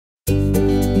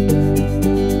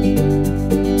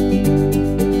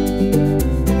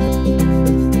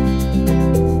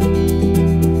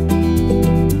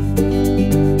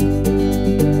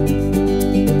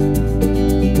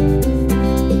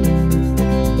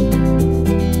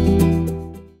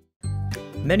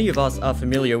Many of us are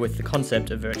familiar with the concept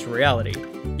of virtual reality,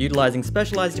 utilising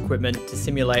specialised equipment to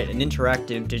simulate an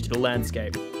interactive digital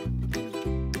landscape.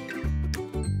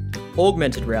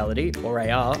 Augmented reality, or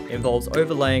AR, involves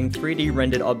overlaying 3D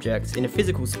rendered objects in a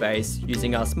physical space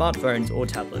using our smartphones or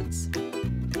tablets.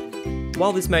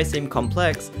 While this may seem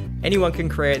complex, anyone can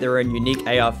create their own unique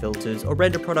AR filters or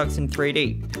render products in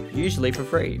 3D, usually for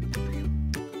free.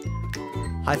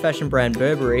 High fashion brand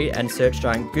Burberry and search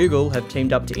giant Google have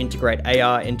teamed up to integrate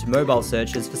AR into mobile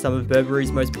searches for some of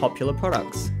Burberry's most popular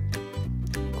products.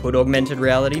 Could augmented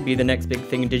reality be the next big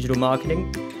thing in digital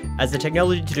marketing? As the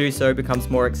technology to do so becomes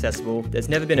more accessible, there's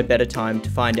never been a better time to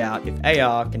find out if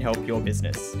AR can help your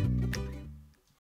business.